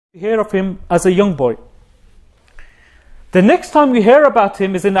We hear of him as a young boy. The next time we hear about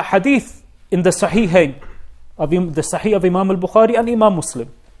him is in a hadith in the Sahihain, the Sahih of Imam al-Bukhari and Imam Muslim.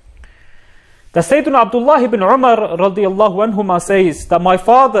 The Sayyidina Abdullah ibn Umar radiyallahu anhuma says that my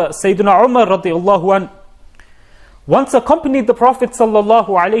father, Sayyidina Umar radiyallahu anh, once accompanied the Prophet sallallahu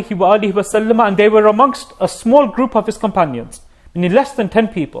alayhi wa alihi wasallam, and they were amongst a small group of his companions, meaning less than 10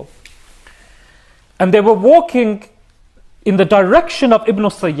 people. And they were walking in the direction of Ibn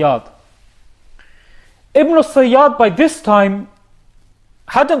Sayyad. Ibn Sayyad by this time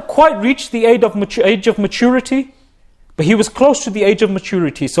hadn't quite reached the age of maturity, but he was close to the age of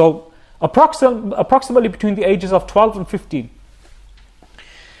maturity, so approximately between the ages of 12 and 15.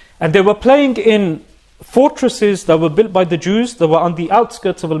 And they were playing in fortresses that were built by the Jews that were on the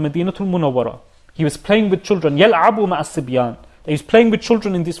outskirts of Al-Madinatul Munawwara. He was playing with children. يَلْعَبُ مَعَ السِّبْيَانِ. He was playing with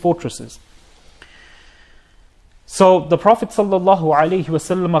children in these fortresses. So the Prophet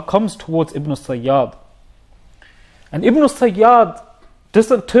ﷺ comes towards Ibn Sayyad. And Ibn Sayyad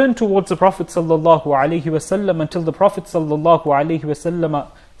doesn't turn towards the Prophet ﷺ until the Prophet ﷺ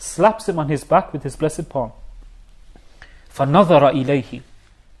slaps him on his back with his blessed palm. فَنَظَرَ إِلَيْهِ.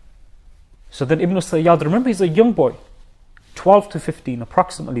 So then Ibn Sayyad, remember he's a young boy, 12 to 15,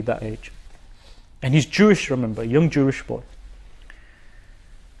 approximately that age. And he's Jewish, remember, young Jewish boy.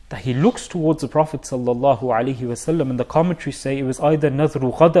 That he looks towards the Prophet ﷺ, and the commentaries say it was either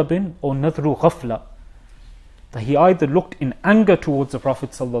nadru ghadabin or nadru ghafla. That he either looked in anger towards the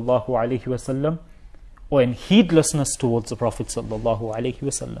Prophet ﷺ or in heedlessness towards the Prophet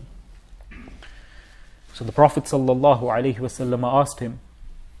ﷺ. So the Prophet ﷺ asked him,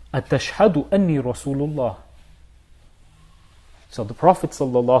 أَتَشْهَدُ أَنِّي رَسُولُ اللَّهِ. So the Prophet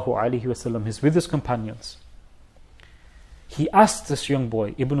ﷺ is with his companions. He asked this young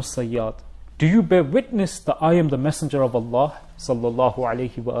boy, Ibn Sayyad, do you bear witness that I am the messenger of Allah sallallahu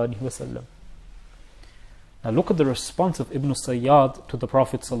alayhi wa alihi wa sallam? Now look at the response of Ibn Sayyad to the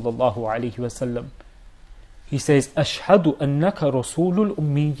Prophet sallallahu alayhi wa sallam. He says, أَشْهَدُ أَنَّكَ رَسُولُ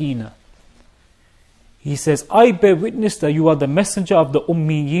الْأُمِّيِّينَ. He says, I bear witness that you are the messenger of the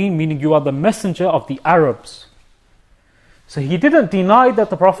Ummiyin, meaning you are the messenger of the Arabs. So he didn't deny that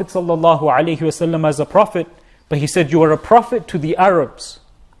the Prophet sallallahu alayhi wa sallam as a prophet, but he said, you are a prophet to the Arabs.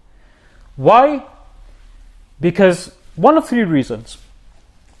 Why? Because one of three reasons.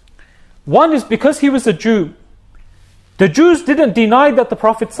 One is because he was a Jew. The Jews didn't deny that the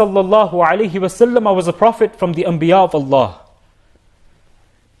Prophet ﷺ was a prophet from the Anbiya of Allah.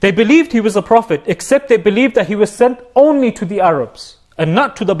 They believed he was a prophet, except they believed that he was sent only to the Arabs and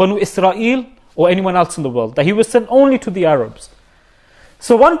not to the Banu Israel or anyone else in the world. That he was sent only to the Arabs.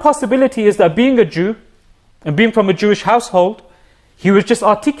 So one possibility is that being a Jew, and being from a Jewish household, he was just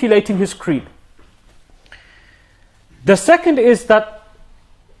articulating his creed. The second is that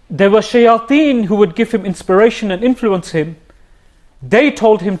there were shayateen who would give him inspiration and influence him. They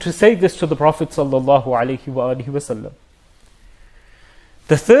told him to say this to the Prophet ﷺ.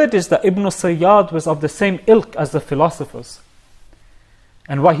 The third is that Ibn Sayyad was of the same ilk as the philosophers.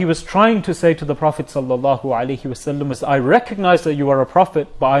 And what he was trying to say to the Prophet ﷺ was, I recognize that you are a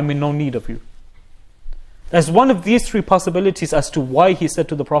prophet, but I'm in no need of you. As one of these three possibilities as to why he said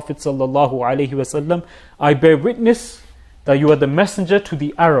to the Prophet ﷺ, I bear witness that you are the messenger to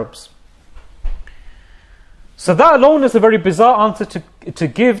the Arabs. So that alone is a very bizarre answer to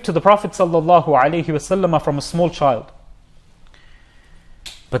give to the Prophet ﷺ from a small child.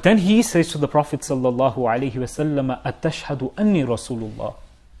 But then he says to the Prophet ﷺ, أَتَشْهَدُ أَنِّي رَسُولُ اللَّهِ.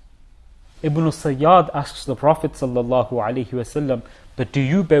 Ibn Sayyad asks the Prophet ﷺ, but do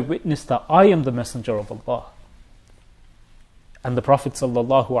you bear witness that I am the messenger of Allah? And the Prophet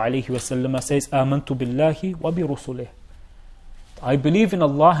ﷺ says, آمَنْتُ بِاللَّهِ وَبِرُسُلِهِ. I believe in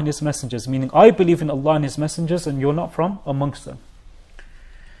Allah and His messengers, meaning I believe in Allah and His messengers and you're not from amongst them.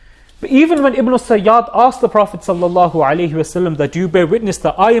 But even when Ibn Sayyad asked the Prophet ﷺ that do you bear witness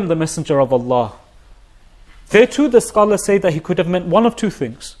that I am the messenger of Allah, there too the scholars say that he could have meant one of two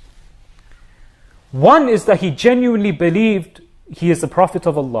things. One is that he genuinely believed he is the Prophet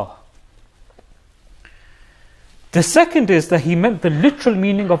of Allah. The second is that he meant the literal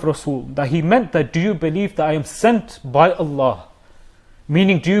meaning of Rasul, that he meant that do you believe that I am sent by Allah?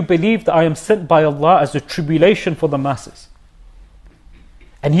 Meaning, do you believe that I am sent by Allah as a tribulation for the masses?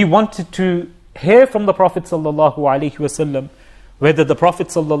 And he wanted to hear from the Prophet ﷺ whether the Prophet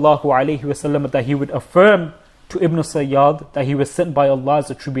ﷺ that he would affirm to Ibn Sayyad that he was sent by Allah as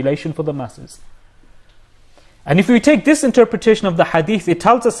a tribulation for the masses. And if we take this interpretation of the hadith, it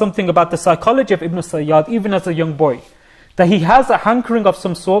tells us something about the psychology of Ibn Sayyad even as a young boy. That he has a hankering of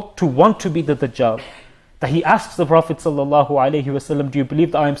some sort to want to be the dajjal. that he asks the Prophet ﷺ, do you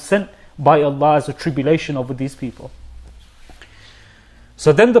believe that I am sent by Allah as a tribulation over these people?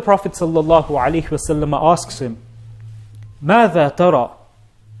 So then the Prophet ﷺ asks him, ماذا ترى?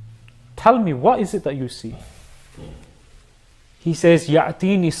 Tell me, what is it that you see? He says,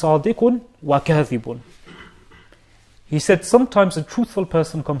 يأتيني صادق وكاذب. He said, sometimes a truthful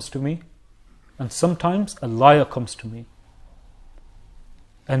person comes to me, and sometimes a liar comes to me.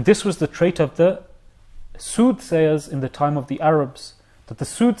 And this was the trait of the soothsayers in the time of the Arabs, that the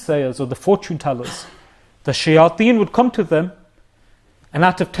soothsayers or the fortune tellers, the shayateen would come to them, and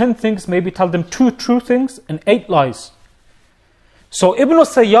out of 10 things maybe tell them 2 true things and 8 lies. So Ibn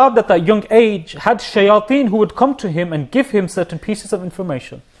Sayyad at that young age had shayateen who would come to him and give him certain pieces of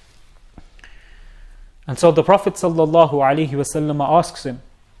information. And so the Prophet ﷺ asks him,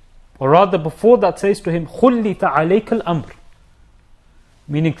 or rather before that says to him, خُلِّتَ عَلَيْكَ الْأَمْرِ,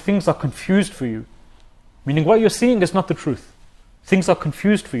 meaning things are confused for you. Meaning what you're seeing is not the truth. Things are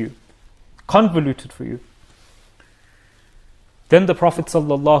confused for you, convoluted for you. Then the Prophet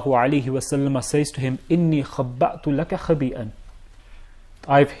ﷺ says to him, إِنِّي خَبَّأْتُ لَكَ خَبِيئًا,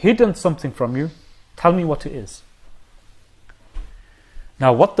 I've hidden something from you, tell me what it is.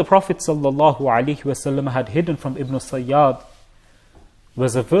 Now what the Prophet ﷺ had hidden from Ibn Sayyad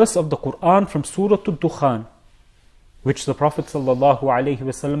was a verse of the Quran from Surah Al-Dukhan, which the Prophet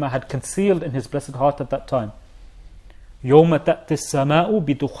ﷺ had concealed in his blessed heart at that time. يَوْمَ تَأْتِ السَّمَاءُ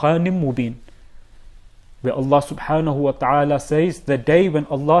بِدُخَانٍ مُبِينٍ, where Allah subhanahu wa ta'ala says, the day when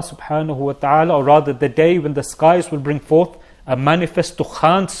Allah subhanahu wa ta'ala, or rather the day when the skies will bring forth a manifest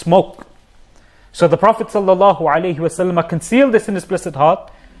dukhan, smoke. So the Prophet ﷺ concealed this in his blessed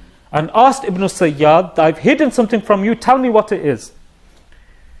heart and asked Ibn Sayyad, I've hidden something from you, tell me what it is.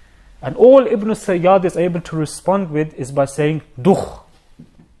 And all Ibn Sayyad is able to respond with is by saying, Dukh.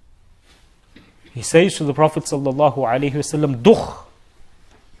 He says to the Prophet ﷺ, Dukh.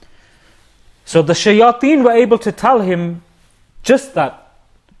 So the shayateen were able to tell him just that.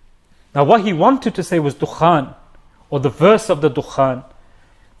 Now what he wanted to say was Dukhan, or the verse of the Dukhan.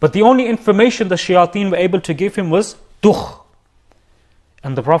 But the only information the shayateen were able to give him was Dukh.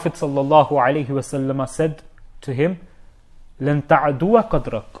 And the Prophet ﷺ said to him, لَن تَعْدُوَ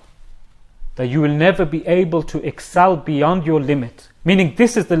قَدْرَكَ, that you will never be able to excel beyond your limit. Meaning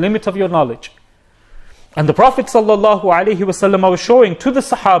this is the limit of your knowledge. And the Prophet ﷺ was showing to the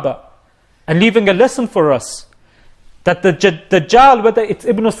Sahaba and leaving a lesson for us that the Dajjal, whether it's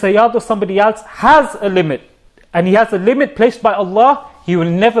Ibn Sayyad or somebody else, has a limit. And he has a limit placed by Allah. He will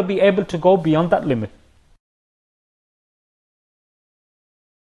never be able to go beyond that limit.